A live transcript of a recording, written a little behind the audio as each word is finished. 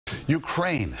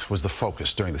Ukraine was the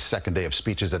focus during the second day of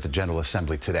speeches at the General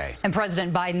Assembly today. And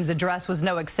President Biden's address was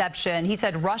no exception. He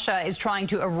said Russia is trying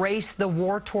to erase the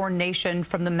war-torn nation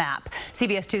from the map.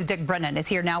 CBS 2's Dick Brennan is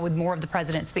here now with more of the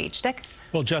president's speech. Dick?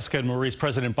 Well, Jessica and Maurice,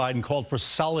 President Biden called for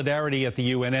solidarity at the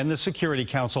UN and the Security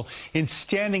Council in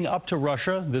standing up to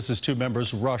Russia. This is two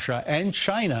members, Russia and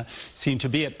China, seem to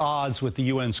be at odds with the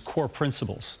UN's core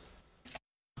principles.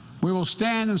 We will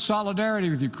stand in solidarity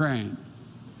with Ukraine.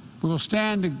 We will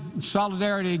stand in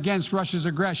solidarity against Russia's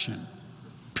aggression,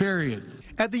 period.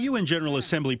 At the UN General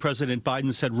Assembly, President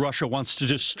Biden said Russia wants to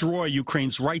destroy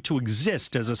Ukraine's right to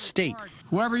exist as a state.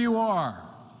 Whoever you are,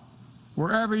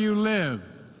 wherever you live,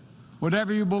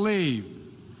 whatever you believe,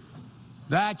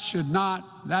 that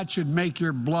should make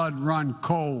your blood run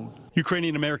cold.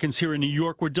 Ukrainian Americans here in New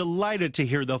York were delighted to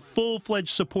hear the full-fledged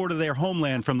support of their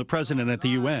homeland from the president at the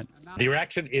UN. The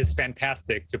reaction is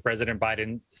fantastic to President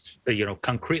Biden,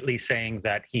 concretely saying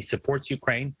that he supports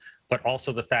Ukraine, but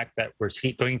also the fact that we're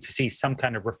going to see some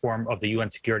kind of reform of the UN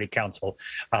Security Council,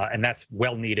 and that's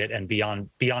well needed and beyond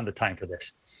the time for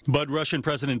this. But Russian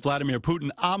President Vladimir Putin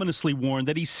ominously warned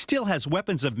that he still has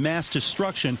weapons of mass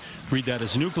destruction, read that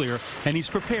as nuclear, and he's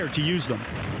prepared to use them.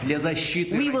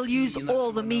 We will use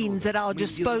all the means at our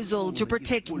disposal to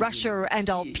protect Russia and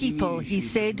our people, he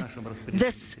said.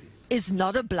 This is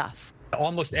not a bluff.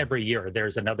 Almost every year,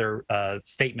 there's another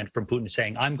statement from Putin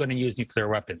saying, I'm going to use nuclear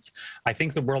weapons. I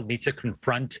think the world needs to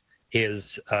confront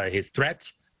his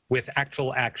threats with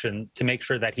actual action to make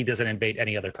sure that he doesn't invade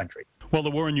any other country. While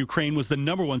the war in Ukraine was the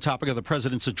 #1 topic of the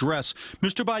president's address,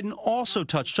 Mr. Biden also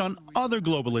touched on other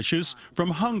global issues, from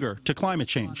hunger to climate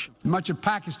change. Much of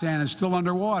Pakistan is still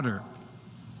underwater,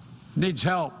 needs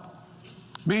help.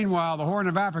 Meanwhile, the Horn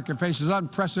of Africa faces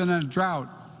unprecedented drought.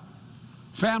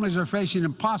 Families are facing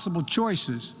impossible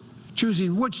choices,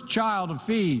 choosing which child to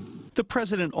feed. The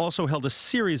president also held a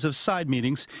series of side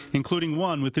meetings, including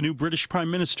one with the new British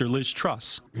Prime Minister, Liz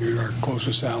Truss. You're our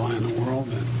closest ally in the world,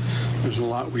 and there's a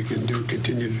lot we can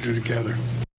continue to do together.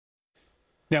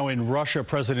 Now, in Russia,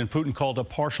 President Putin called a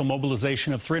partial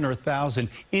mobilization of 300,000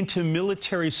 into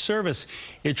military service.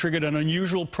 It triggered an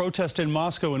unusual protest in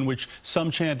Moscow in which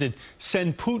some chanted,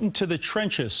 "Send Putin to the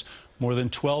trenches." More than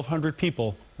 1,200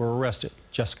 people were arrested.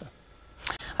 Jessica.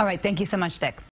 All right. Thank you so much, Dick.